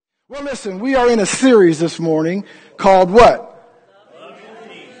Well, listen, we are in a series this morning called what?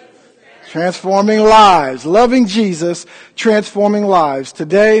 Transforming Lives. Loving Jesus, Transforming Lives.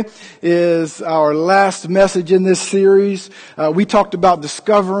 Today is our last message in this series. We talked about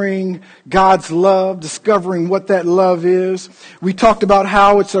discovering God's love, discovering what that love is. We talked about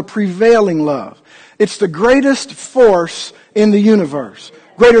how it's a prevailing love. It's the greatest force in the universe,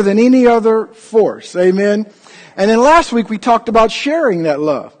 greater than any other force. Amen. And then last week we talked about sharing that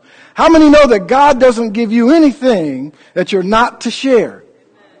love. How many know that God doesn't give you anything that you're not to share?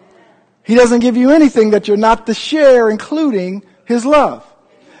 He doesn't give you anything that you're not to share, including His love.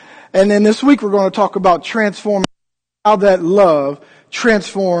 And then this week we're going to talk about transforming, how that love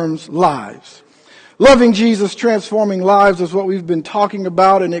transforms lives. Loving Jesus, transforming lives is what we've been talking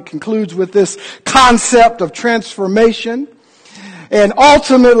about, and it concludes with this concept of transformation. And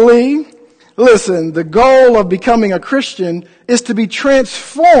ultimately, listen, the goal of becoming a Christian is to be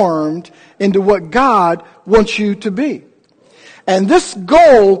transformed into what God wants you to be. And this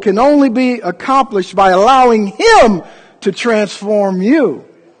goal can only be accomplished by allowing Him to transform you.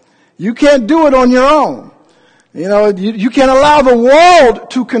 You can't do it on your own. You know, you can't allow the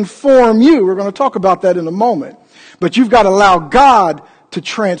world to conform you. We're going to talk about that in a moment. But you've got to allow God to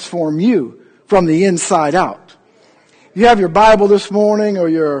transform you from the inside out. If you have your Bible this morning or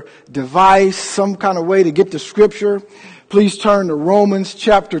your device, some kind of way to get to Scripture, please turn to Romans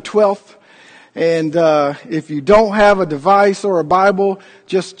chapter 12. And if you don't have a device or a Bible,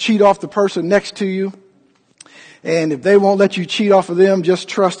 just cheat off the person next to you. And if they won't let you cheat off of them, just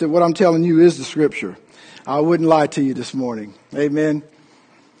trust that what I'm telling you is the Scripture. I wouldn't lie to you this morning. Amen.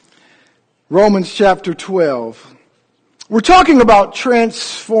 Romans chapter 12. We're talking about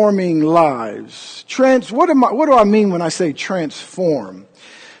transforming lives. What do I mean when I say transform?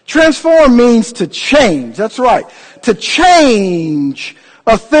 Transform means to change. That's right. To change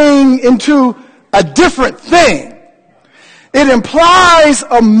a thing into a different thing. It implies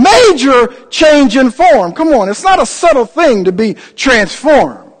a major change in form. Come on, it's not a subtle thing to be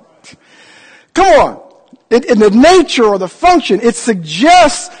transformed. Come on. In the nature or the function, it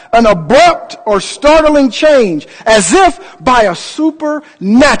suggests an abrupt or startling change, as if by a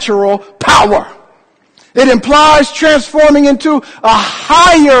supernatural power. It implies transforming into a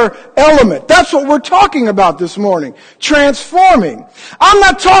higher element. That's what we're talking about this morning. Transforming. I'm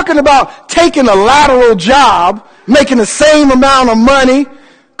not talking about taking a lateral job, making the same amount of money.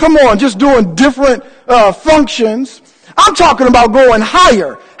 Come on, just doing different functions. I'm talking about going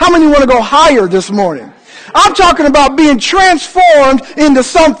higher. How many want to go higher this morning? I'm talking about being transformed into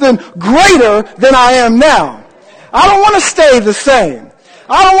something greater than I am now. I don't want to stay the same.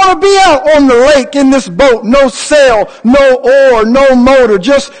 I don't want to be out on the lake in this boat, no sail, no oar, no motor,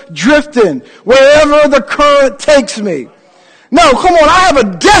 just drifting wherever the current takes me. No, come on, I have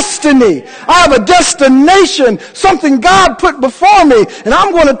a destiny. I have a destination, something God put before me, and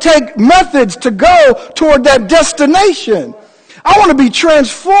I'm going to take methods to go toward that destination. I want to be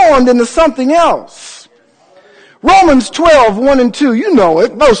transformed into something else. Romans 12, 1 and 2, you know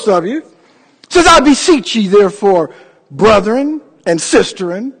it, most of you. It says, I beseech ye therefore, brethren and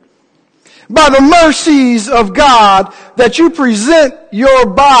sisterin, by the mercies of God, that you present your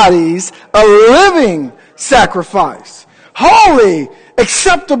bodies a living sacrifice, holy,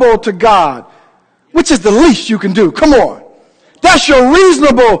 acceptable to God, which is the least you can do. Come on. That's your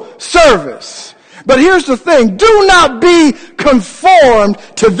reasonable service. But here's the thing. Do not be conformed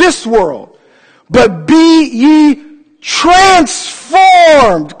to this world, but be ye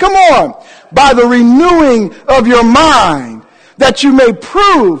transformed. Come on. By the renewing of your mind, that you may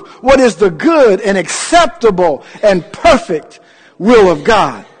prove what is the good and acceptable and perfect will of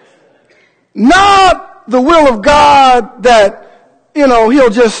God. Not the will of God that, He'll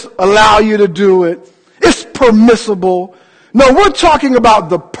just allow you to do it. It's permissible. No, we're talking about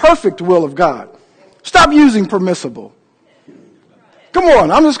the perfect will of God. Stop using permissible. Come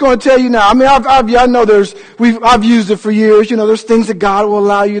on, I'm just going to tell you now. I mean, I know I've used it for years. There's things that God will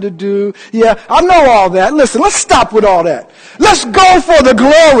allow you to do. Yeah, I know all that. Listen, let's stop with all that. Let's go for the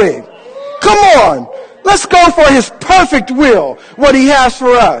glory. Come on. Let's go for His perfect will, what He has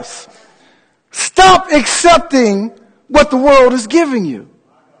for us. Stop accepting what the world is giving you.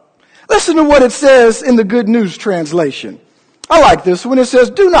 Listen to what it says in the Good News translation. I like this when it says,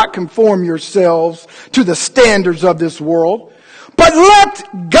 do not conform yourselves to the standards of this world, but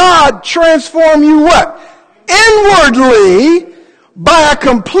let God transform you what? Inwardly, by a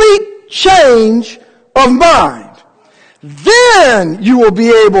complete change of mind. Then you will be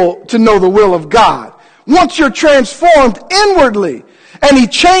able to know the will of God. Once you're transformed inwardly, and he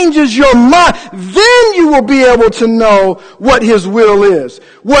changes your mind, then you will be able to know what his will is,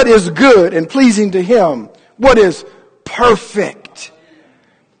 what is good and pleasing to him, what is perfect.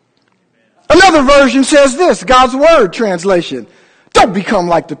 Another version says this, God's Word translation. Don't become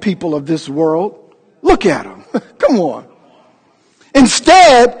like the people of this world. Look at them. Come on.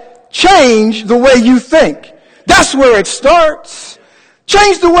 Instead, change the way you think. That's where it starts.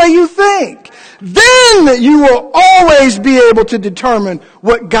 Change the way you think. Then you will always be able to determine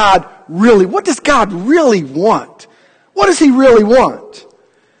what does God really want? What does he really want?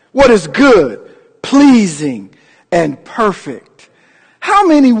 What is good, pleasing, and perfect? How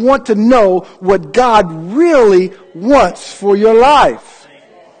many want to know what God really wants for your life?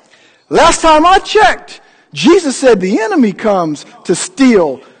 Last time I checked, Jesus said the enemy comes to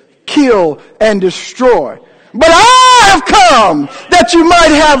steal, kill, and destroy. But I have come that you might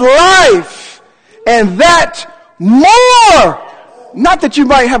have life, and that more. Not that you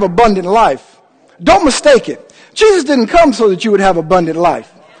might have abundant life. Don't mistake it. Jesus didn't come so that you would have abundant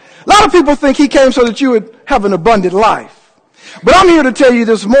life. A lot of people think he came so that you would have an abundant life. But I'm here to tell you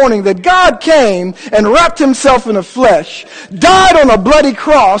this morning that God came and wrapped himself in the flesh, died on a bloody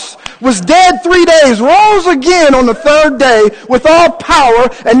cross, was dead 3 days, rose again on the third day with all power,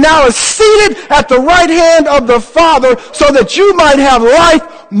 and now is seated at the right hand of the Father so that you might have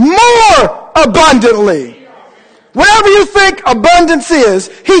life more abundantly. Whatever you think abundance is,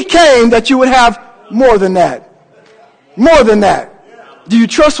 he came that you would have more than that. More than that. Do you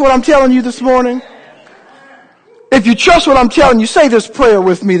trust what I'm telling you this morning? If you trust what I'm telling you, say this prayer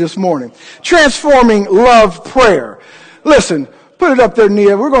with me this morning. Transforming love prayer. Listen, put it up there,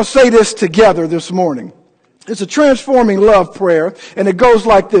 Nia. We're going to say this together this morning. It's a transforming love prayer, and it goes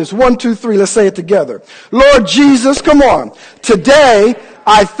like this. 1, 2, 3. Let's say it together. Lord Jesus, come on. Today,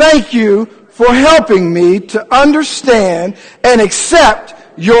 I thank you for helping me to understand and accept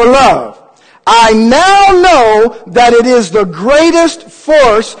your love. I now know that it is the greatest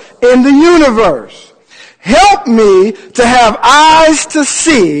force in the universe. Help me to have eyes to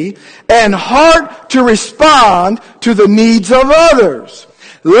see and heart to respond to the needs of others.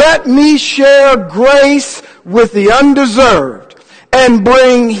 Let me share grace with the undeserved and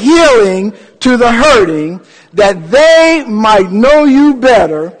bring healing to the hurting, that they might know you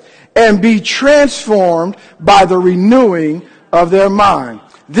better and be transformed by the renewing of their mind.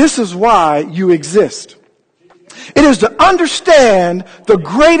 This is why you exist. It is to understand the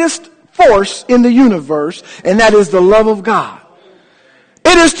greatest force in the universe, and that is the love of God.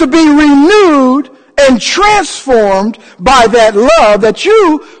 It is to be renewed and transformed by that love, that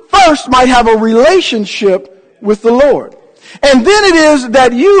you first might have a relationship with the Lord. And then it is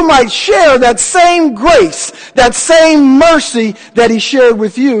that you might share that same grace, that same mercy that he shared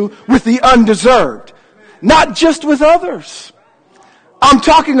with you, with the undeserved. Not just with others. I'm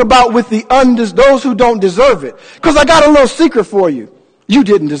talking about with those who don't deserve it. Because I got a little secret for you. You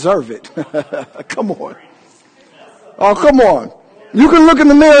didn't deserve it. Come on. Oh, come on. You can look in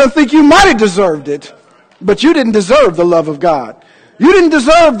the mirror and think you might have deserved it, but you didn't deserve the love of God. You didn't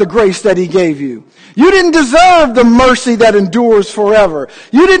deserve the grace that he gave you. You didn't deserve the mercy that endures forever.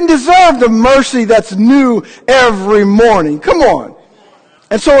 You didn't deserve the mercy that's new every morning. Come on.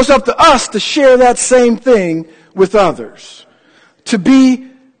 And so it's up to us to share that same thing with others, to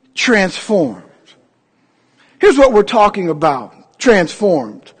be transformed. Here's what we're talking about.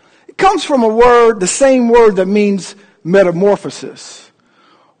 Transformed. It comes from a word, the same word that means metamorphosis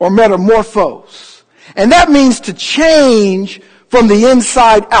or metamorphose. And that means to change from the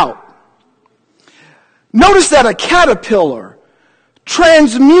inside out. Notice that a caterpillar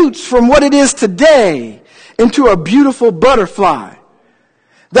transmutes from what it is today into a beautiful butterfly.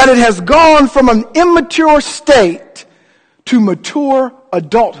 That it has gone from an immature state to mature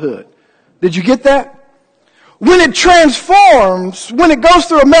adulthood. Did you get that? When it transforms, when it goes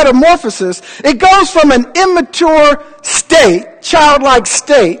through a metamorphosis, it goes from an immature state, childlike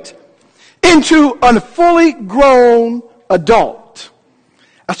state, into a fully grown adult.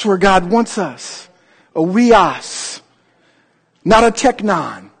 That's where God wants us. A weos, not a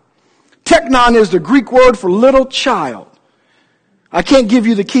teknon. Teknon is the Greek word for little child. I can't give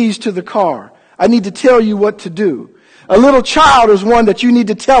you the keys to the car. I need to tell you what to do. A little child is one that you need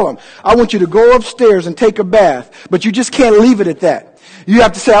to tell them, I want you to go upstairs and take a bath. But you just can't leave it at that. You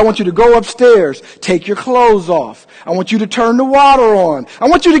have to say, I want you to go upstairs, take your clothes off. I want you to turn the water on. I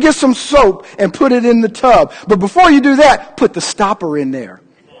want you to get some soap and put it in the tub. But before you do that, put the stopper in there,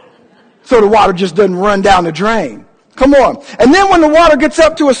 so the water just doesn't run down the drain. Come on. And then when the water gets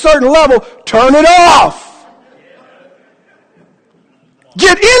up to a certain level, turn it off.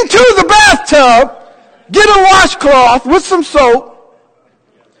 Get into the bathtub. Get a washcloth with some soap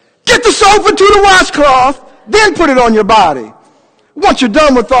Get the soap into the washcloth, then put it on your body. Once you're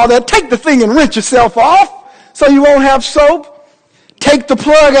done with all that, take the thing and rinse yourself off so you won't have soap. Take the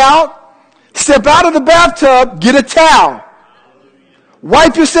plug out, step out of the bathtub, get a towel.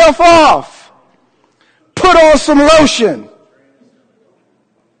 Wipe yourself off. Put on some lotion.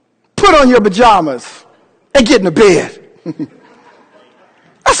 Put on your pajamas and get in the bed.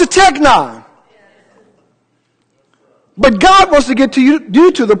 That's a technon. But God wants to get to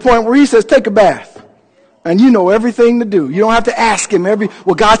you to the point where he says, take a bath. And you know everything to do. You don't have to ask him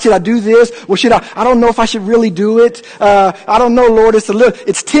well, God, should I do this? Well, I don't know if I should really do it. I don't know, Lord,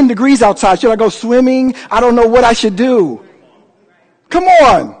 it's 10 degrees outside. Should I go swimming? I don't know what I should do. Come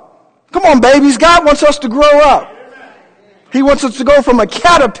on. Come on, babies. God wants us to grow up. He wants us to go from a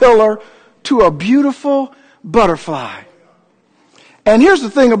caterpillar to a beautiful butterfly. And here's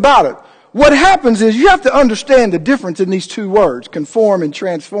the thing about it. What happens is you have to understand the difference in these two words, conform and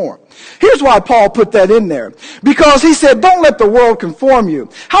transform. Here's why Paul put that in there. Because he said, don't let the world conform you.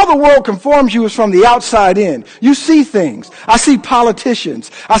 How the world conforms you is from the outside in. You see things. I see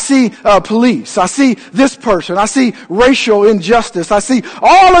politicians. I see police. I see this person. I see racial injustice. I see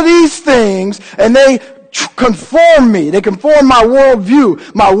all of these things, and they conform me. They conform my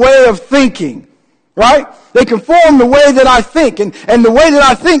worldview, my way of thinking. Right? They conform the way that I think. And the way that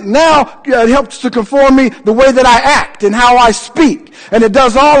I think now helps to conform me the way that I act and how I speak. And it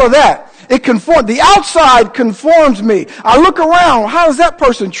does all of that. The outside conforms me. I look around. How does that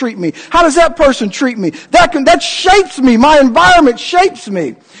person treat me? How does that person treat me? That shapes me. My environment shapes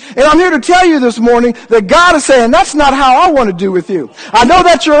me. And I'm here to tell you this morning that God is saying, that's not how I want to do with you. I know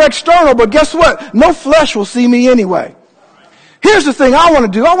that you're external, but guess what? No flesh will see me anyway. Here's the thing I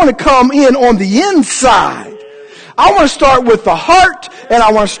want to do. I want to come in on the inside. I want to start with the heart, and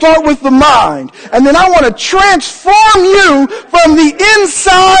I want to start with the mind. And then I want to transform you from the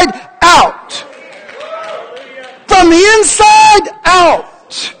inside out. From the inside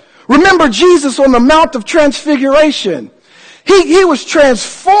out. Remember Jesus on the Mount of Transfiguration. He was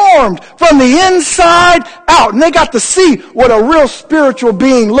transformed from the inside out. And they got to see what a real spiritual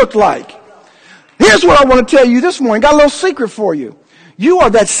being looked like. Here's what I want to tell you this morning. Got a little secret for you. You are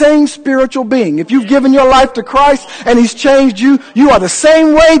that same spiritual being. If you've given your life to Christ and he's changed you, you are the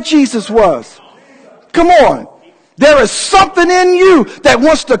same way Jesus was. Come on. There is something in you that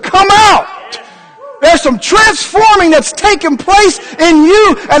wants to come out. There's some transforming that's taking place in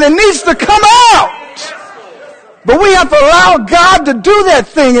you, and it needs to come out. But we have to allow God to do that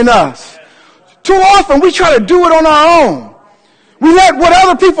thing in us. Too often we try to do it on our own. We let what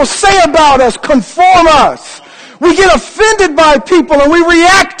other people say about us conform us. We get offended by people and we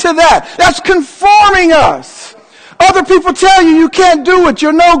react to that. That's conforming us. Other people tell you can't do it.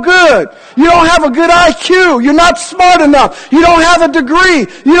 You're no good. You don't have a good IQ. You're not smart enough. You don't have a degree.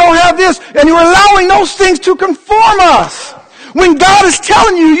 You don't have this. And you're allowing those things to conform us. When God is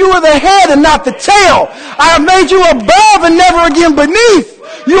telling you you are the head and not the tail. I have made you above and never again beneath.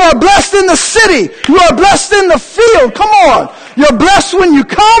 You are blessed in the city. You are blessed in the field. Come on. You're blessed when you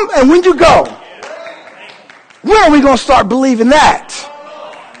come and when you go. When are we going to start believing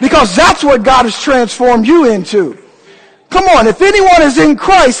that? Because that's what God has transformed you into. Come on. If anyone is in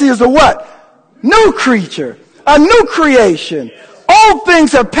Christ, he is a what? New creature. A new creation. Old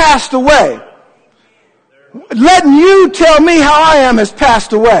things have passed away. Letting you tell me how I am has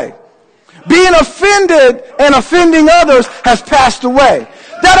passed away. Being offended and offending others has passed away.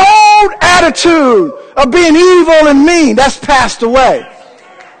 That old attitude of being evil and mean, that's passed away.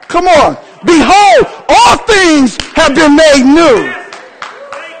 Come on. Behold, all things have been made new.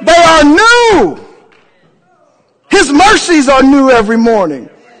 They are new. His mercies are new every morning.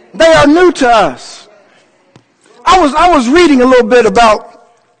 They are new to us. I was reading a little bit about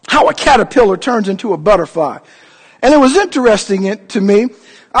how a caterpillar turns into a butterfly. And it was interesting to me.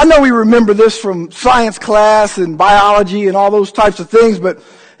 I know we remember this from science class and biology and all those types of things, but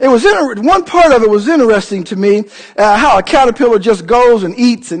it was one part of it was interesting to me, how a caterpillar just goes and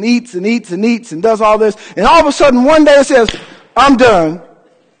eats and eats and eats and eats and does all this. And all of a sudden one day it says, I'm done.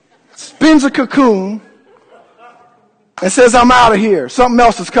 Spins a cocoon and says, I'm out of here. Something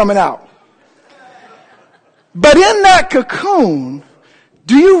else is coming out. But in that cocoon,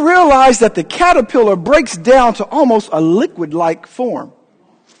 do you realize that the caterpillar breaks down to almost a liquid-like form?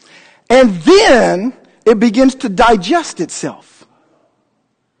 And then it begins to digest itself.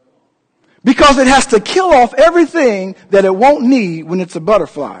 Because it has to kill off everything that it won't need when it's a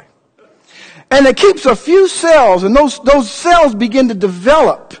butterfly. And it keeps a few cells, and those cells begin to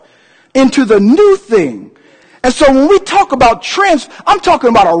develop into the new thing. And so when we talk about I'm talking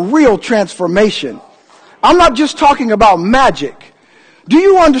about a real transformation. I'm not just talking about magic. Do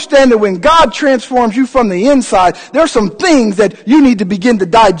you understand that when God transforms you from the inside, there are some things that you need to begin to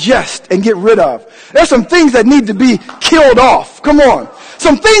digest and get rid of. There's some things that need to be killed off. Come on.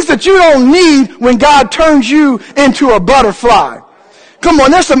 Some things that you don't need when God turns you into a butterfly. Come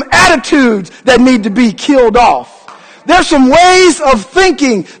on, there's some attitudes that need to be killed off. There's some ways of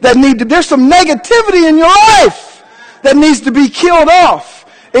thinking that there's some negativity in your life that needs to be killed off.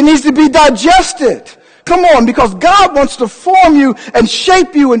 It needs to be digested. Come on, because God wants to form you and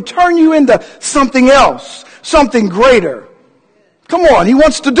shape you and turn you into something else, something greater. Come on, he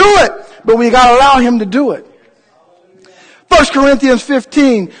wants to do it, but we got to allow him to do it. 1 Corinthians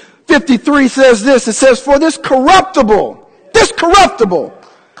 15:53 says this. It says, for this corruptible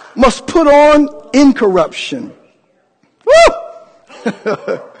must put on incorruption. Woo!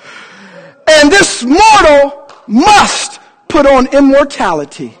 And this mortal must put on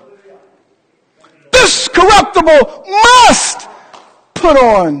immortality. This corruptible must put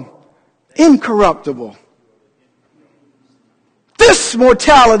on incorruptible. This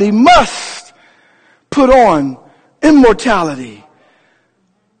mortality must put on immortality.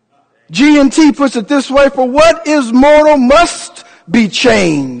 G&T puts it this way, for what is mortal must be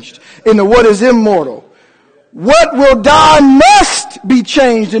changed into what is immortal. What will die must be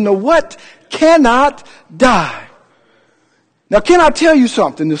changed into what cannot die. Now, can I tell you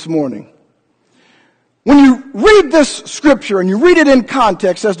something this morning? When you read this scripture and you read it in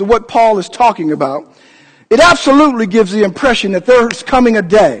context as to what Paul is talking about, it absolutely gives the impression that there's coming a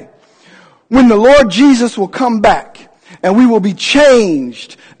day when the Lord Jesus will come back and we will be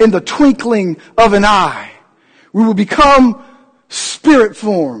changed in the twinkling of an eye. We will become spirit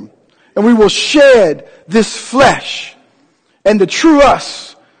form and we will shed this flesh, and the true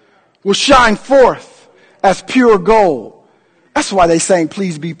us will shine forth as pure gold. That's why they sang,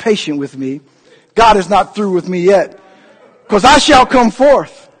 please be patient with me. God is not through with me yet, because I shall come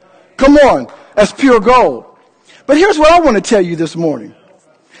forth. Come on, as pure gold. But here's what I want to tell you this morning.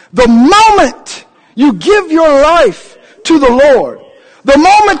 The moment you give your life to the Lord, the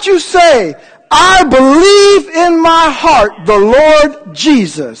moment you say, I believe in my heart the Lord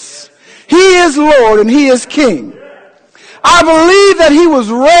Jesus, he is Lord and he is King. I believe that he was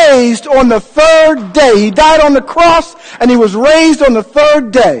raised on the third day. He died on the cross and he was raised on the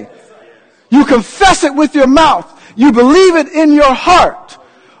third day. You confess it with your mouth. You believe it in your heart.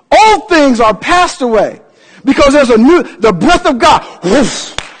 Old things are passed away because there's the breath of God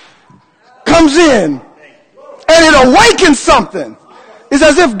whoosh, comes in and it awakens something. It's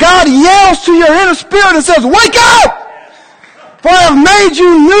as if God yells to your inner spirit and says, wake up! For I have made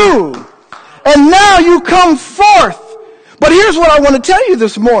you new. And now you come forth. But here's what I want to tell you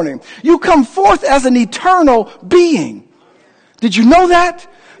this morning. You come forth as an eternal being. Did you know that?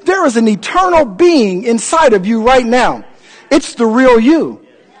 There is an eternal being inside of you right now. It's the real you.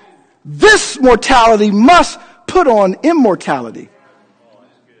 This mortality must put on immortality.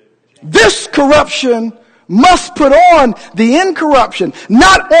 This corruption must put on the incorruption.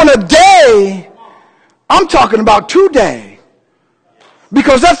 Not on a day. I'm talking about today.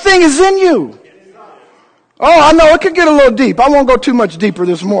 Because that thing is in you. Oh, I know it could get a little deep. I won't go too much deeper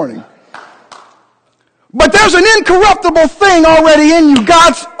this morning. But there's an incorruptible thing already in you.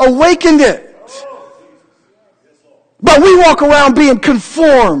 God's awakened it. But we walk around being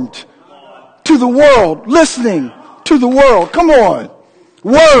conformed to the world, listening to the world. Come on.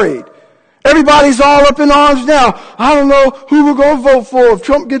 Worried. Everybody's all up in arms now. I don't know who we're going to vote for. If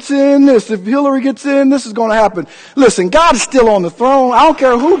Trump gets in, this. If Hillary gets in, this is going to happen. Listen, God is still on the throne. I don't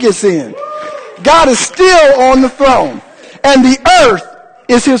care who gets in. God is still on the throne. And the earth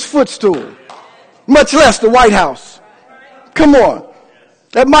is his footstool. Much less the White House. Come on.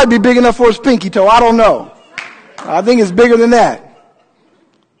 That might be big enough for his pinky toe. I don't know. I think it's bigger than that.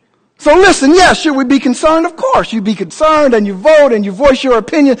 So listen, yes, should we be concerned? Of course, you be concerned and you vote and you voice your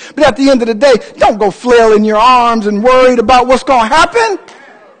opinion. But at the end of the day, don't go flailing your arms and worried about what's going to happen.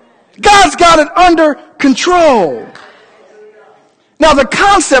 God's got it under control. Now the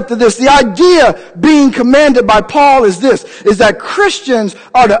concept of this, the idea being commanded by Paul is this, is that Christians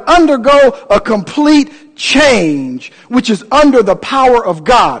are to undergo a complete change, which is under the power of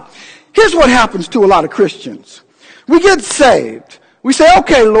God. Here's what happens to a lot of Christians. We get saved. We say,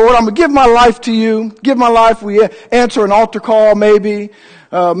 okay, Lord, I'm going to give my life to you. Give my life. We answer an altar call maybe.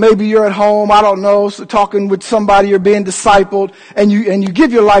 Maybe you're at home, I don't know, so talking with somebody, you're being discipled, and you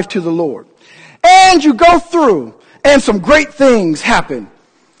give your life to the Lord. And you go through, and some great things happen.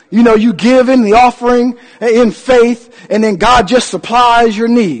 You know, you give in the offering in faith, and then God just supplies your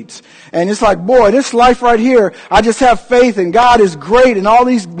needs. And it's like, boy, this life right here, I just have faith, and God is great, and all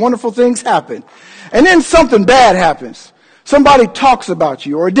these wonderful things happen. And then something bad happens. Somebody talks about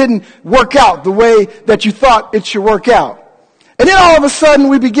you, or it didn't work out the way that you thought it should work out. And then all of a sudden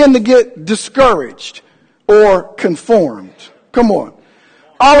we begin to get discouraged or conformed. Come on.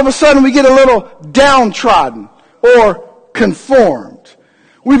 All of a sudden we get a little downtrodden or conformed.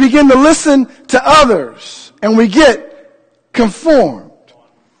 We begin to listen to others and we get conformed.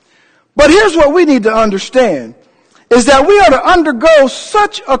 But here's what we need to understand, is that we are to undergo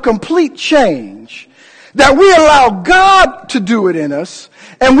such a complete change that we allow God to do it in us,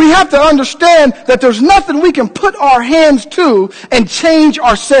 and we have to understand that there's nothing we can put our hands to and change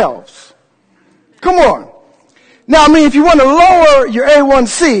ourselves. Come on. Now, I mean, if you want to lower your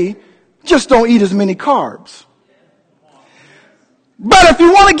A1C, just don't eat as many carbs. But if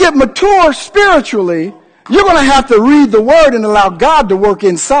you want to get mature spiritually, you're going to have to read the Word and allow God to work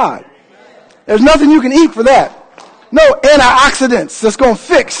inside. There's nothing you can eat for that. No antioxidants that's going to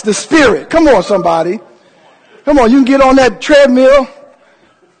fix the spirit. Come on, somebody. Come on, you can get on that treadmill.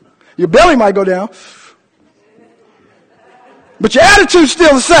 Your belly might go down. But your attitude's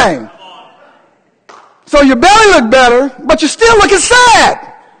still the same. So your belly look better, but you're still looking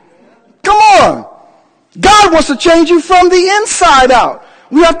sad. Come on. God wants to change you from the inside out.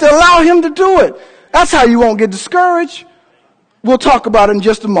 We have to allow him to do it. That's how you won't get discouraged. We'll talk about it in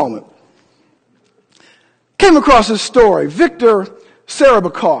just a moment. Came across this story. Viktor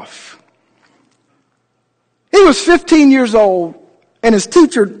Serebryakov. He was 15 years old, and his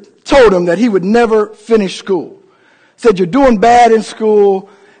teacher told him that he would never finish school. Said, you're doing bad in school,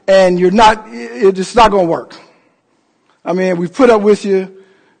 and it's not going to work. I mean, we've put up with you.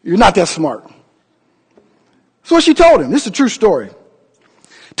 You're not that smart. So what she told him, this is a true story.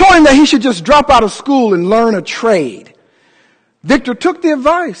 Told him that he should just drop out of school and learn a trade. Victor took the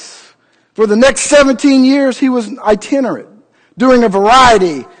advice. For the next 17 years, he was itinerant, doing a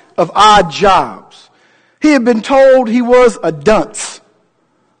variety of odd jobs. He had been told he was a dunce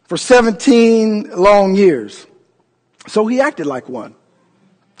for 17 long years. So he acted like one.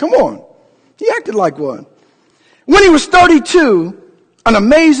 Come on. He acted like one. When he was 32, an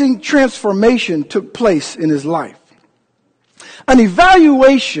amazing transformation took place in his life. An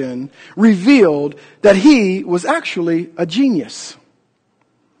evaluation revealed that he was actually a genius.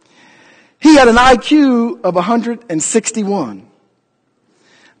 He had an IQ of 161.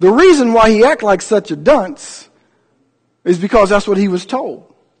 The reason why he acted like such a dunce is because that's what he was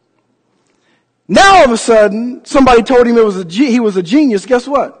told. Now all of a sudden, somebody told him he was a genius. Guess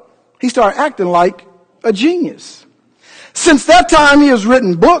what? He started acting like a genius. Since that time, he has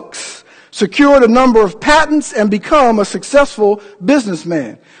written books, secured a number of patents, and become a successful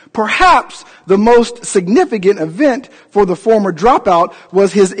businessman. Perhaps the most significant event for the former dropout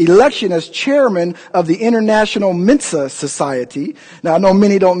was his election as chairman of the International Mensa Society. Now, I know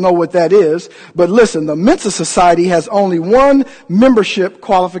many don't know what that is, but listen, the Mensa Society has only one membership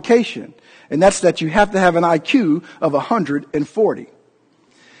qualification, and that's that you have to have an IQ of 140.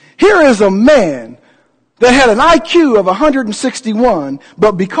 Here is a man that had an IQ of 161,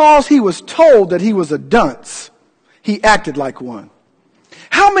 but because he was told that he was a dunce, he acted like one.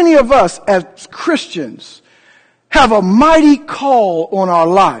 How many of us as Christians have a mighty call on our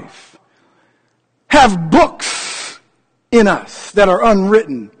life, have books in us that are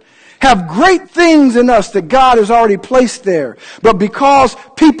unwritten, have great things in us that God has already placed there, but because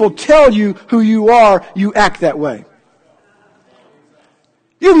people tell you who you are, you act that way?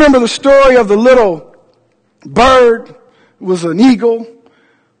 You remember the story of the little bird? It was an eagle,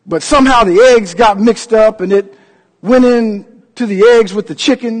 but somehow the eggs got mixed up and it went in to the eggs with the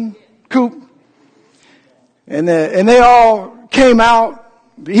chicken coop. And they all came out.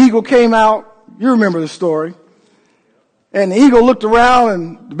 The eagle came out. You remember the story. And the eagle looked around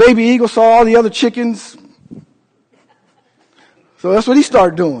and the baby eagle saw all the other chickens. So that's what he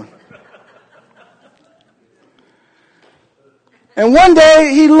started doing. And one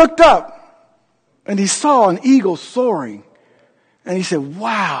day he looked up and he saw an eagle soaring. And he said,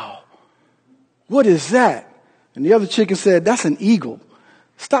 wow, what is that? And the other chicken said, that's an eagle.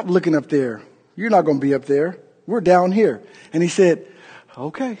 Stop looking up there. You're not going to be up there. We're down here. And he said,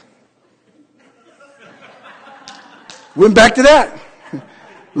 okay. Went back to that.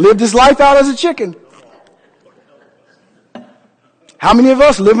 Lived his life out as a chicken. How many of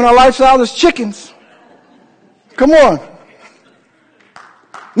us living our lives out as chickens? Come on.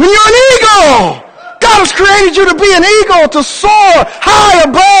 When you're an eagle, God has created you to be an eagle, to soar high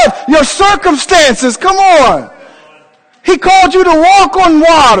above your circumstances. Come on. He called you to walk on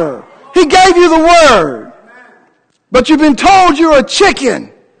water. He gave you the word. But you've been told you're a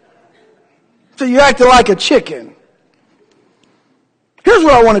chicken. So you acted like a chicken. Here's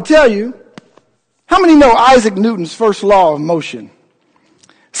what I want to tell you. How many know Isaac Newton's first law of motion?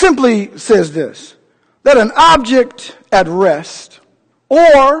 Simply says this, that an object at rest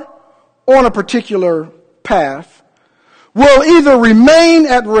or on a particular path will either remain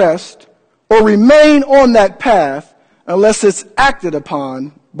at rest or remain on that path unless it's acted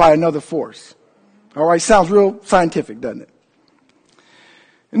upon by another force. All right, sounds real scientific, doesn't it?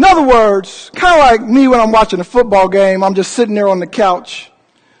 In other words, kind of like me when I'm watching a football game, I'm just sitting there on the couch.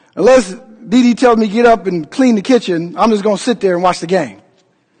 Unless Dee Dee tells me get up and clean the kitchen, I'm just going to sit there and watch the game.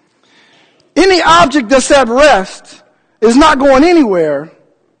 Any object that's at rest is not going anywhere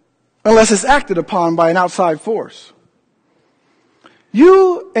unless it's acted upon by an outside force.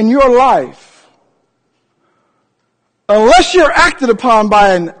 You and your life, unless you're acted upon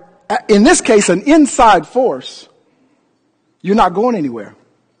by in this case, an inside force, you're not going anywhere.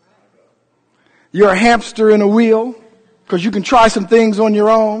 You're a hamster in a wheel because you can try some things on your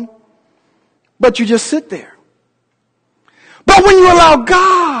own, but you just sit there. But when you allow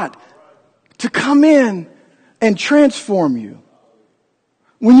God to come in and transform you,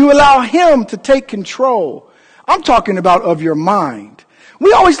 when you allow Him to take control, I'm talking about of your mind.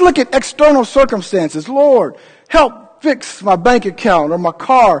 We always look at external circumstances. Lord, help fix my bank account, or my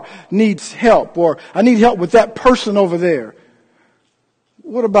car needs help, or I need help with that person over there.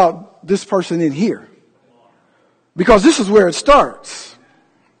 What about this person in here? Because this is where it starts.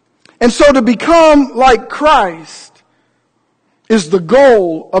 And so to become like Christ is the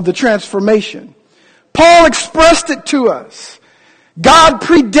goal of the transformation. Paul expressed it to us. God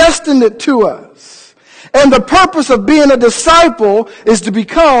predestined it to us. And the purpose of being a disciple is to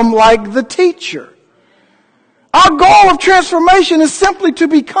become like the teacher. Our goal of transformation is simply to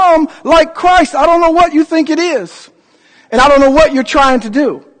become like Christ. I don't know what you think it is. And I don't know what you're trying to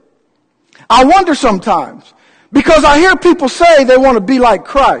do. I wonder sometimes, because I hear people say they want to be like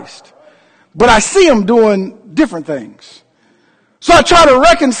Christ, but I see them doing different things. So I try to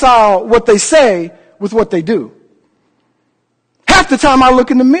reconcile what they say with what they do. Half the time I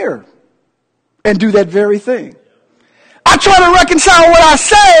look in the mirror and do that very thing. I try to reconcile what I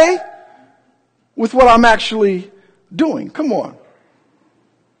say with what I'm actually doing. Come on.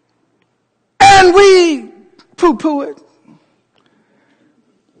 And we poo-poo it.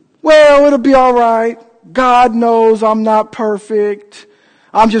 Well, it'll be all right. God knows I'm not perfect.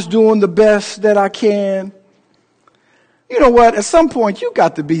 I'm just doing the best that I can. You know what? At some point, you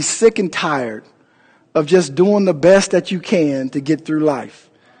got to be sick and tired of just doing the best that you can to get through life.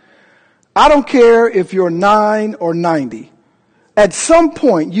 I don't care if you're 9 or 90. At some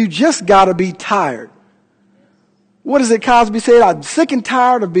point, you just got to be tired. What does it Cosby say? I'm sick and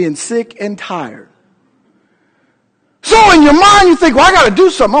tired of being sick and tired. So in your mind, you think, well, I got to do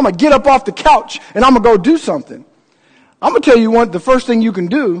something. I'm going to get up off the couch and I'm going to go do something. I'm going to tell you what, the first thing you can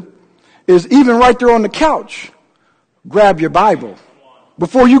do is even right there on the couch, grab your Bible.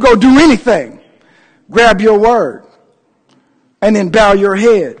 Before you go do anything, grab your word and then bow your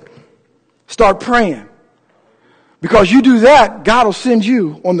head. Start praying. Because you do that, God will send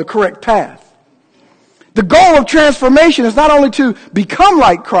you on the correct path. The goal of transformation is not only to become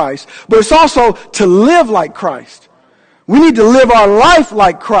like Christ, but it's also to live like Christ. We need to live our life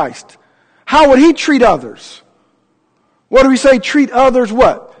like Christ. How would He treat others? What do we say? Treat others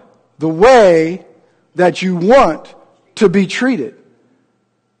what? The way that you want to be treated.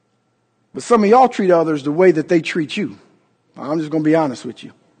 But some of y'all treat others the way that they treat you. I'm just going to be honest with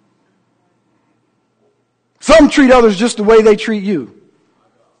you. Some treat others just the way they treat you.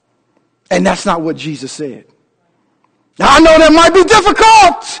 And that's not what Jesus said. Now I know that might be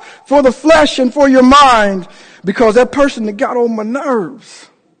difficult for the flesh and for your mind, because that person that got on my nerves.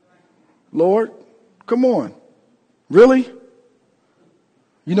 Lord, come on. Really?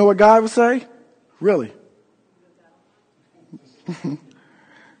 You know what God would say? Really?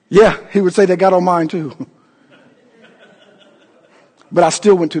 Yeah, He would say that got on mine too. But I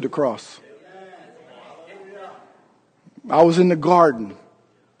still went to the cross. I was in the garden,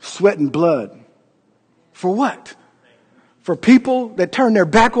 sweating blood. For what? For people that turn their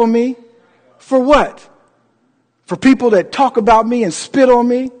back on me? For what? For people that talk about me and spit on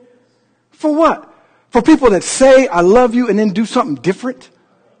me? For what? For people that say I love you and then do something different?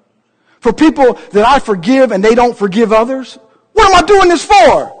 For people that I forgive and they don't forgive others? What am I doing this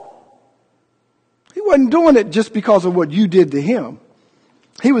for? He wasn't doing it just because of what you did to Him.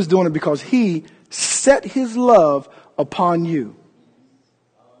 He was doing it because He set His love upon you.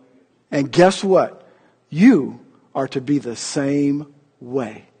 And guess what? You are to be the same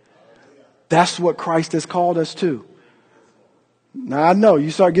way. That's what Christ has called us to. Now I know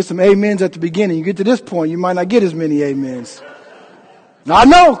you start get some amens at the beginning. You get to this point, you might not get as many amens. Now I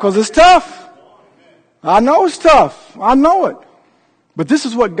know, because it's tough. I know it's tough. I know it. But this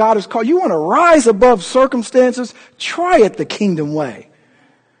is what God has called. You want to rise above circumstances? Try it the kingdom way.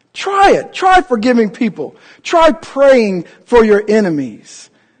 Try it. Try forgiving people. Try praying for your enemies.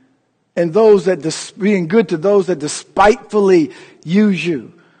 And those that being good to those that despitefully use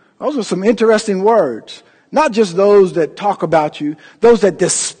you. Those are some interesting words. Not just those that talk about you. Those that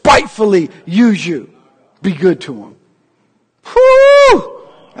despitefully use you. Be good to them. Whew!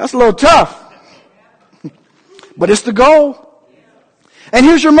 That's a little tough. But it's the goal. And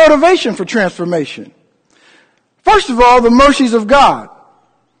here's your motivation for transformation. First of all, the mercies of God.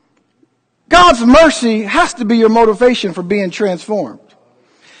 God's mercy has to be your motivation for being transformed.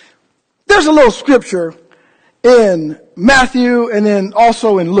 There's a little scripture in Matthew and then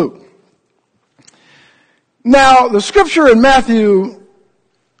also in Luke. Now, the scripture in Matthew,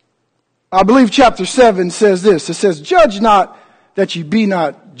 I believe chapter 7 says this. It says, judge not that ye be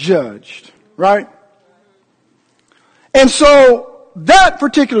not judged. Right? And so that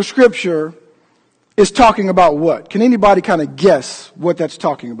particular scripture is talking about what? Can anybody kind of guess what that's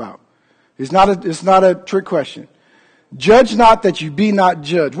talking about? It's not a trick question. Judge not that you be not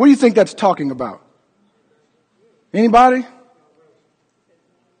judged. What do you think that's talking about? Anybody?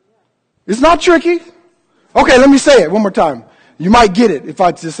 It's not tricky. Okay, let me say it one more time. You might get it. If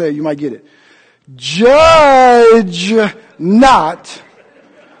I just say it, you might get it. Judge not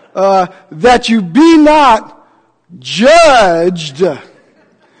that you be not judged.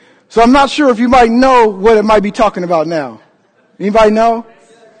 So I'm not sure if you might know what it might be talking about now. Anybody know?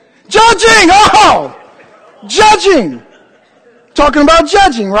 Judging! Oh! Judging! Talking about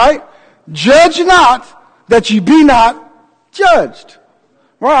judging, right? Judge not that you be not judged.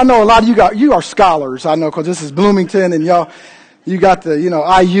 Well, I know a lot of you are scholars, I know, because this is Bloomington and you got the,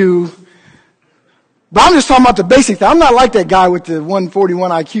 IU. But I'm just talking about the basic thing. I'm not like that guy with the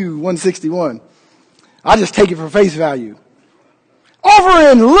 141 IQ, 161. I just take it for face value. Over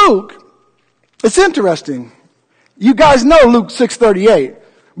in Luke, it's interesting. You guys know Luke 6:38.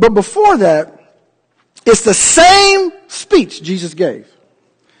 But before that, it's the same speech Jesus gave.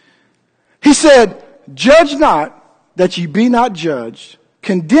 He said, judge not that ye be not judged,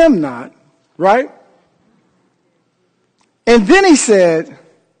 condemn not, right? And then he said,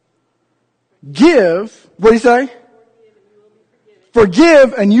 give, what did he say?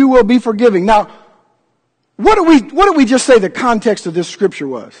 Forgive and you will be forgiving. Now, what did we just say the context of this scripture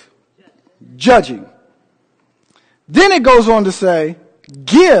was? Judging. Then it goes on to say,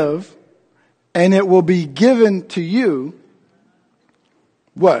 give and it will be given to you.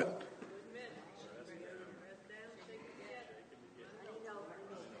 What?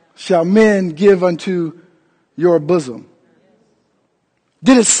 Shall men give unto your bosom.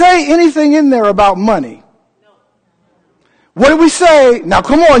 Did it say anything in there about money? What did we say? Now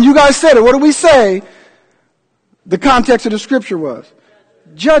come on, you guys said it. What did we say the context of the scripture was?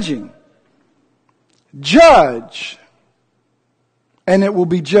 Judging. Judge, and it will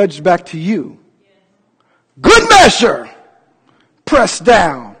be judged back to you. Good measure, pressed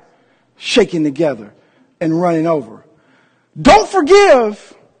down, shaking together, and running over. Don't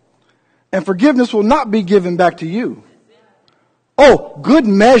forgive, and forgiveness will not be given back to you. Oh, good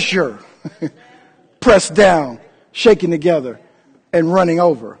measure, pressed down, shaking together, and running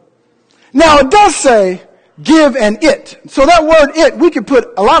over. Now, it does say, give and it. So that word it, we can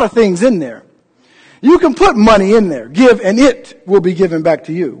put a lot of things in there. You can put money in there. Give and it will be given back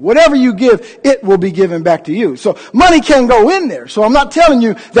to you. Whatever you give, it will be given back to you. So money can go in there. So I'm not telling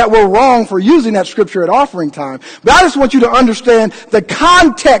you that we're wrong for using that scripture at offering time. But I just want you to understand the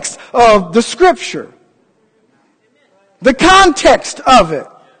context of the scripture. The context of it.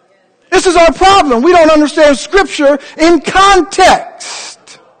 This is our problem. We don't understand scripture in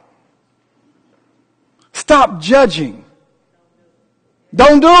context. Stop judging.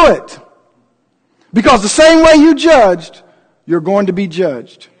 Don't do it. Because the same way you judged, you're going to be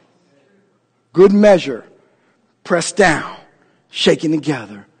judged. Good measure, pressed down, shaking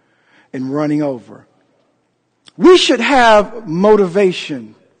together, and running over. We should have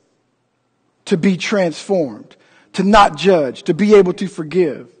motivation to be transformed, to not judge, to be able to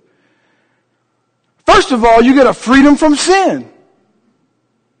forgive. First of all, you get a freedom from sin.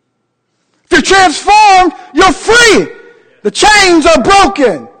 If you're transformed, you're free. The chains are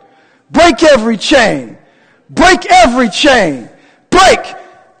broken. Break every chain. Break every chain. Break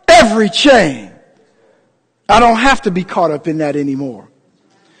every chain. I don't have to be caught up in that anymore.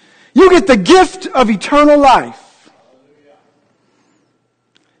 You get the gift of eternal life.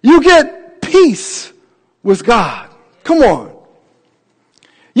 You get peace with God. Come on.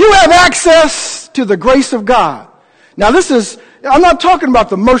 You have access to the grace of God. Now I'm not talking about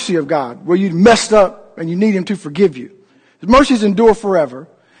the mercy of God where you messed up up and you need him to forgive you. His mercies endure forever.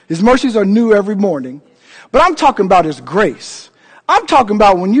 His mercies are new every morning. But I'm talking about his grace. I'm talking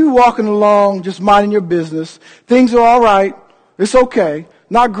about when you walking along, just minding your business. Things are all right. It's okay.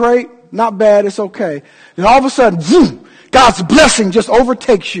 Not great, not bad. It's okay. And all of a sudden, zoom, God's blessing just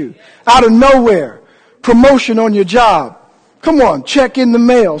overtakes you out of nowhere. Promotion on your job. Come on, check in the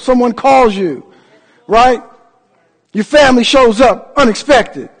mail. Someone calls you, right? Your family shows up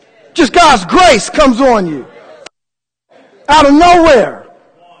unexpected. Just God's grace comes on you out of nowhere.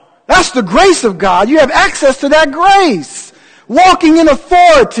 That's the grace of God. You have access to that grace. Walking in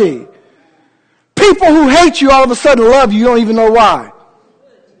authority. People who hate you all of a sudden love you. You don't even know why.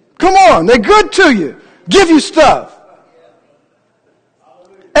 Come on, they're good to you. Give you stuff.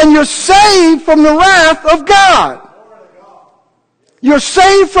 And you're saved from the wrath of God. You're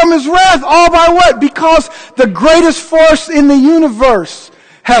saved from his wrath all by what? Because the greatest force in the universe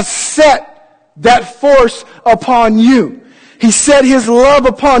has set that force upon you. He set his love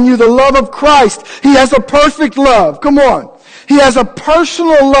upon you, the love of Christ. He has a perfect love. Come on. He has a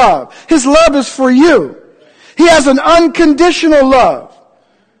personal love. His love is for you. He has an unconditional love.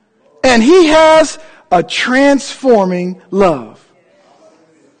 And he has a transforming love.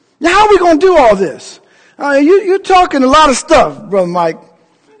 Now, how are we going to do all this? You're talking a lot of stuff, Brother Mike.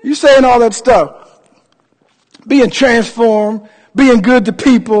 You're saying all that stuff. Being transformed, being good to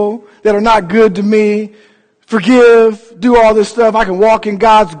people that are not good to me, forgive, do all this stuff. I can walk in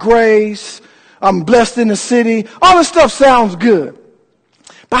God's grace. I'm blessed in the city. All this stuff sounds good.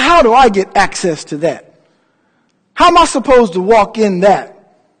 But how do I get access to that? How am I supposed to walk in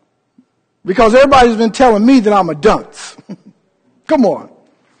that? Because everybody's been telling me that I'm a dunce. Come on.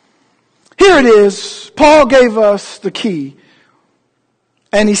 Here it is. Paul gave us the key.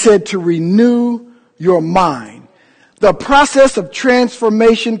 And he said to renew your mind. The process of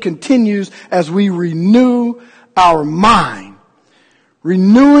transformation continues as we renew our mind.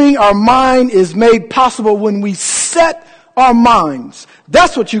 Renewing our mind is made possible when we set our minds.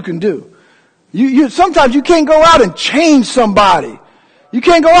 That's what you can do. Sometimes you can't go out and change somebody. You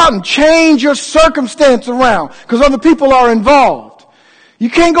can't go out and change your circumstance around because other people are involved. You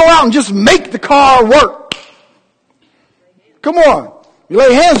can't go out and just make the car work. Come on. You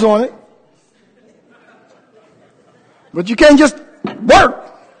lay hands on it. But you can't just work.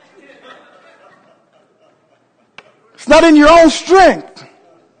 It's not in your own strength.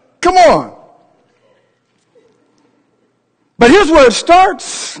 Come on. But here's where it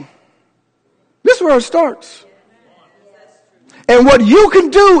starts. This is where it starts. And what you can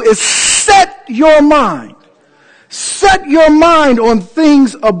do is set your mind. Set your mind on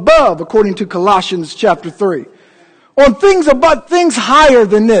things above, according to Colossians chapter 3. On things above, things higher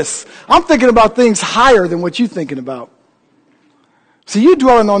than this. I'm thinking about things higher than what you're thinking about. See, you're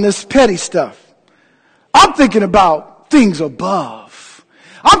dwelling on this petty stuff. I'm thinking about things above.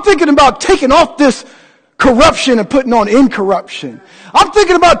 I'm thinking about taking off this corruption and putting on incorruption. I'm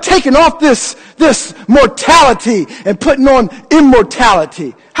thinking about taking off this mortality and putting on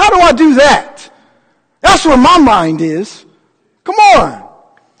immortality. How do I do that? That's where my mind is. Come on.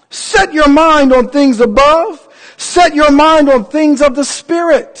 Set your mind on things above. Set your mind on things of the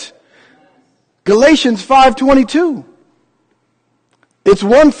Spirit. Galatians 5:22. It's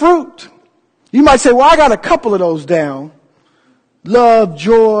one fruit. You might say, well, I got a couple of those down. Love,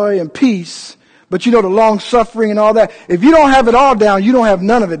 joy, and peace. But you know, the long suffering and all that. If you don't have it all down, you don't have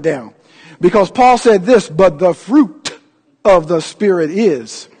none of it down. Because Paul said this, but the fruit of the Spirit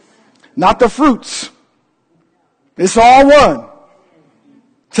is. Not the fruits. It's all one.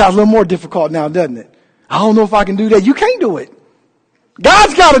 Sounds a little more difficult now, doesn't it? I don't know if I can do that. You can't do it.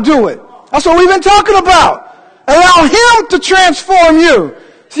 God's got to do it. That's what we've been talking about. Allow him to transform you.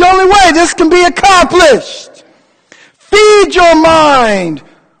 It's the only way this can be accomplished. Feed your mind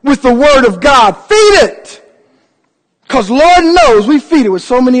with the Word of God. Feed it. Because Lord knows we feed it with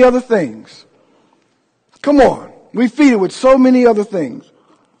so many other things. Come on. We feed it with so many other things.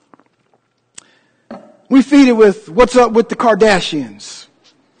 We feed it with what's up with the Kardashians.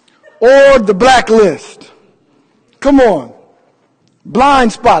 Or the blacklist. Come on.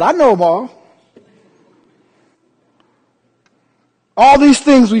 Blind spot. I know them all. All these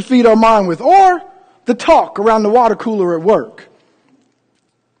things we feed our mind with. Or the talk around the water cooler at work.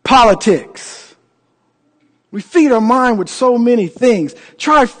 Politics. We feed our mind with so many things.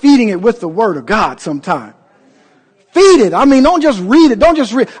 Try feeding it with the Word of God sometime. Feed it. I mean, don't just read it. Don't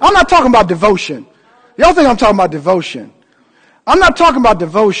just read. I'm not talking about devotion. Y'all think I'm talking about devotion. I'm not talking about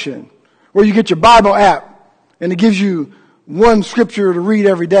devotion where you get your Bible app and it gives you one scripture to read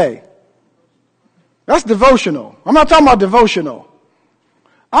every day. That's devotional. I'm not talking about devotional.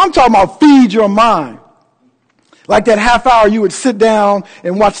 I'm talking about feed your mind. Like that half hour you would sit down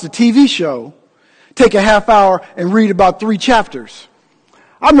and watch the TV show, take a half hour and read about 3 chapters.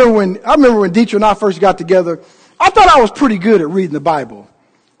 I remember when Dietrich and I first got together, I thought I was pretty good at reading the Bible.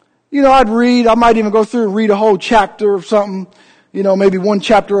 You know, I might even go through and read a whole chapter of something, you know, maybe 1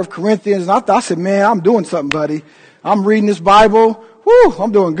 chapter of Corinthians. And I said, man, I'm doing something, buddy. I'm reading this Bible. Whoo,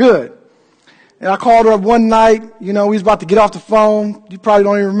 I'm doing good. And I called her up one night, you know, we was about to get off the phone. You probably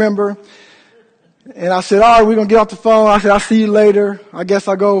don't even remember. And I said, all right, we're going to get off the phone. I said, I'll see you later. I guess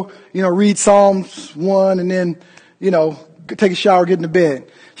I'll go, you know, read Psalms 1 and then, you know, take a shower, get into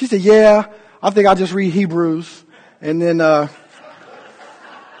bed. She said, yeah, I think I'll just read Hebrews. And then, I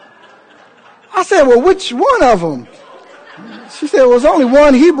said, well, which one of them? She said, well, there's only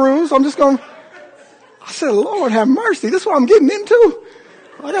one Hebrews. I said, Lord have mercy. This is what I'm getting into.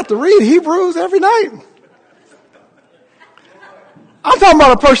 I got to read Hebrews every night. I'm talking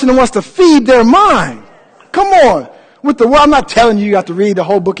about a person that wants to feed their mind. Come on. I'm not telling you have to read the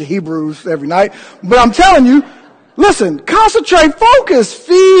whole book of Hebrews every night, but I'm telling you, listen, concentrate, focus,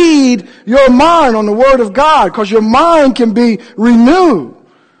 feed your mind on the Word of God, because your mind can be renewed.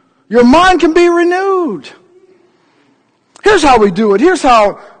 Your mind can be renewed. Here's how we do it. Here's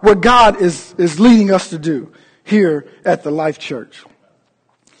what God is leading us to do here at the Life Church.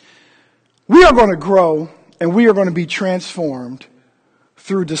 We are going to grow and we are going to be transformed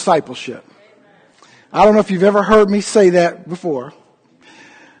through discipleship. I don't know if you've ever heard me say that before.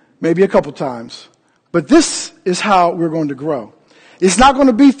 Maybe a couple times. But this is how we're going to grow. It's not going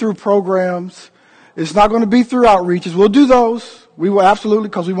to be through programs. It's not going to be through outreaches. We'll do those. We will absolutely,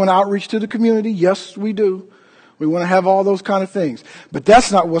 because we want to outreach to the community. Yes, we do. We want to have all those kind of things. But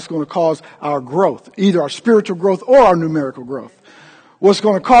that's not what's going to cause our growth, either our spiritual growth or our numerical growth. What's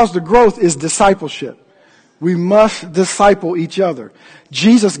going to cause the growth is discipleship. We must disciple each other.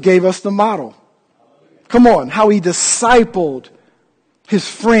 Jesus gave us the model. Come on, how he discipled his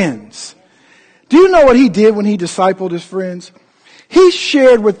friends. Do you know what he did when he discipled his friends? He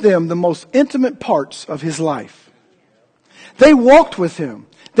shared with them the most intimate parts of his life. They walked with him.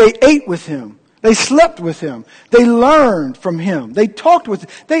 They ate with him. They slept with him. They learned from him. They talked with him.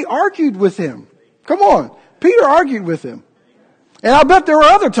 They argued with him. Come on. Peter argued with him. And I bet there were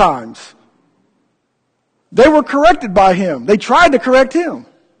other times. They were corrected by him. They tried to correct him.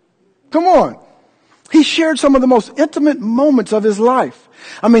 Come on. He shared some of the most intimate moments of his life.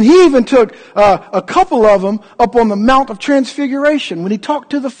 I mean, he even took a couple of them up on the Mount of Transfiguration when he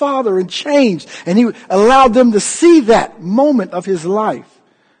talked to the Father and changed. And he allowed them to see that moment of his life.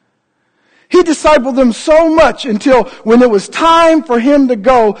 He discipled them so much until when it was time for him to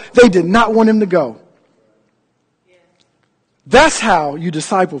go, they did not want him to go. That's how you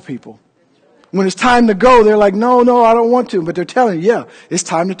disciple people. When it's time to go, they're like, no, I don't want to. But they're telling you, yeah, it's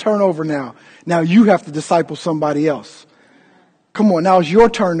time to turn over now. Now you have to disciple somebody else. Come on, now it's your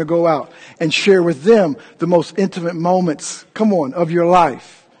turn to go out and share with them the most intimate moments, come on, of your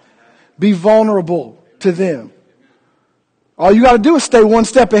life. Be vulnerable to them. All you got to do is stay one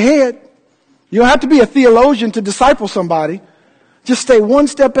step ahead. You don't have to be a theologian to disciple somebody. Just stay one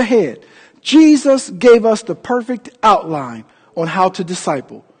step ahead. Jesus gave us the perfect outline on how to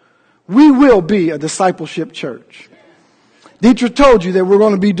disciple. We will be a discipleship church. Dietrich told you that we're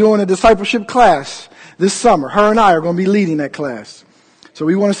going to be doing a discipleship class this summer. Her and I are going to be leading that class. So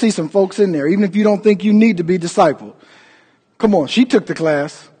we want to see some folks in there, even if you don't think you need to be discipled. Come on, she took the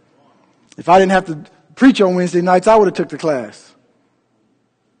class. If I didn't have to preach on Wednesday nights, I would have took the class.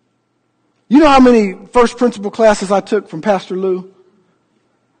 You know how many first principle classes I took from Pastor Lou?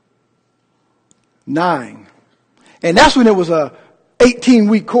 9. And that's when it was a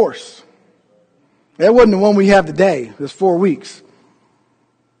 18-week course. That wasn't the one we have today. It was 4 weeks.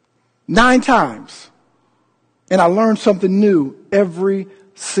 9 times. And I learned something new every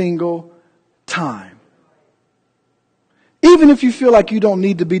single time. Even if you feel like you don't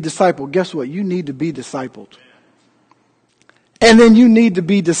need to be discipled, guess what? You need to be discipled. And then you need to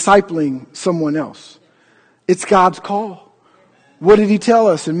be discipling someone else. It's God's call. What did he tell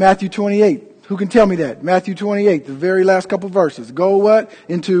us in Matthew 28? Who can tell me that? Matthew 28, the very last couple verses. Go what?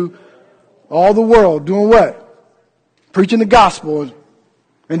 Into all the world. Doing what? Preaching the gospel.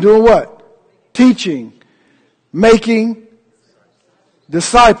 And doing what? Teaching. Making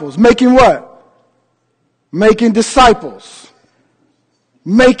disciples. Making what? Making disciples.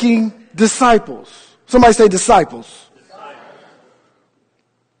 Making disciples. Somebody say disciples.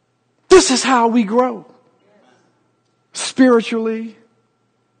 This is how we grow. Spiritually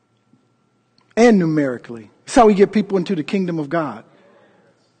and numerically. It's how we get people into the kingdom of God.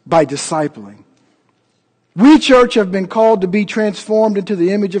 By discipling. We, church, have been called to be transformed into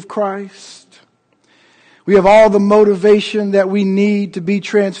the image of Christ. We have all the motivation that we need to be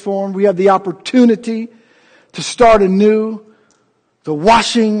transformed. We have the opportunity to start anew. The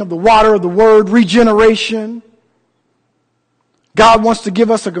washing of the water of the Word, regeneration. God wants to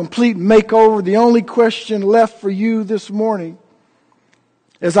give us a complete makeover. The only question left for you this morning,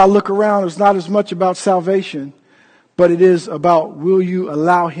 as I look around, is not as much about salvation, but it is about, will you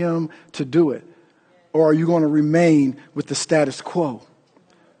allow Him to do it? Or are you going to remain with the status quo?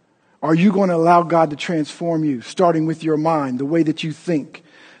 Are you going to allow God to transform you, starting with your mind, the way that you think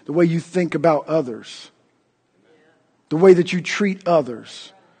about others, the way that you treat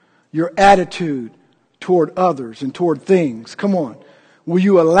others, your attitude toward others and toward things? Come on. Will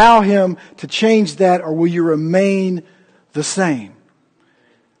you allow Him to change that, or will you remain the same?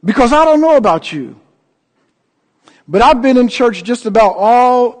 Because I don't know about you, but I've been in church just about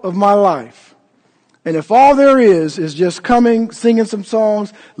all of my life. And if all there is just coming, singing some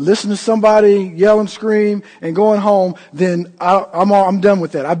songs, listening to somebody yell and scream, and going home, then I'm done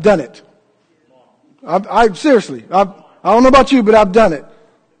with that. I've done it. Seriously, I don't know about you, but I've done it.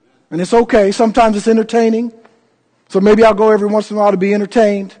 And it's okay. Sometimes it's entertaining. So maybe I'll go every once in a while to be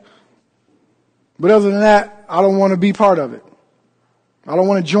entertained. But other than that, I don't want to be part of it. I don't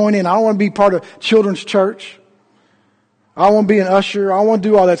want to join in. I don't want to be part of children's church. I don't want to be an usher. I don't want to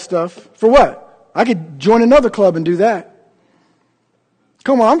do all that stuff. For what? I could join another club and do that.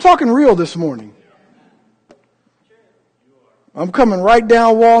 Come on, I'm talking real this morning. I'm coming right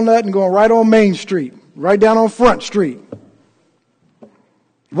down Walnut and going right on Main Street, right down on Front Street.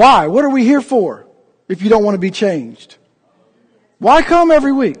 Why? What are we here for if you don't want to be changed? Why come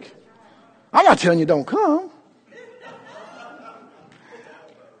every week? I'm not telling you don't come.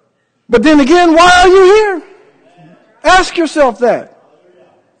 But then again, why are you here? Ask yourself that.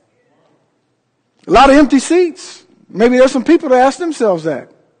 A lot of empty seats. Maybe there's some people that ask themselves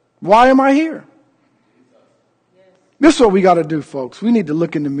that. Why am I here? This is what we got to do, folks. We need to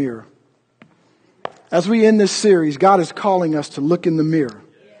look in the mirror. As we end this series, God is calling us to look in the mirror.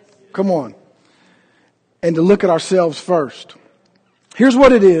 Come on. And to look at ourselves first. Here's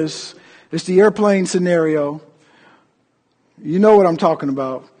what it is. It's the airplane scenario. You know what I'm talking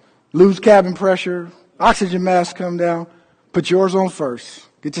about. Lose cabin pressure. Oxygen mask come down. Put yours on first.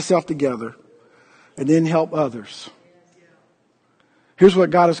 Get yourself together. And then help others. Here's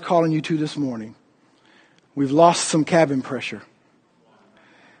what God is calling you to this morning. We've lost some cabin pressure.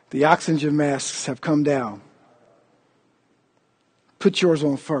 The oxygen masks have come down. Put yours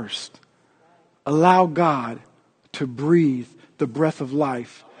on first. Allow God to breathe the breath of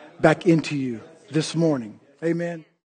life back into you this morning. Amen.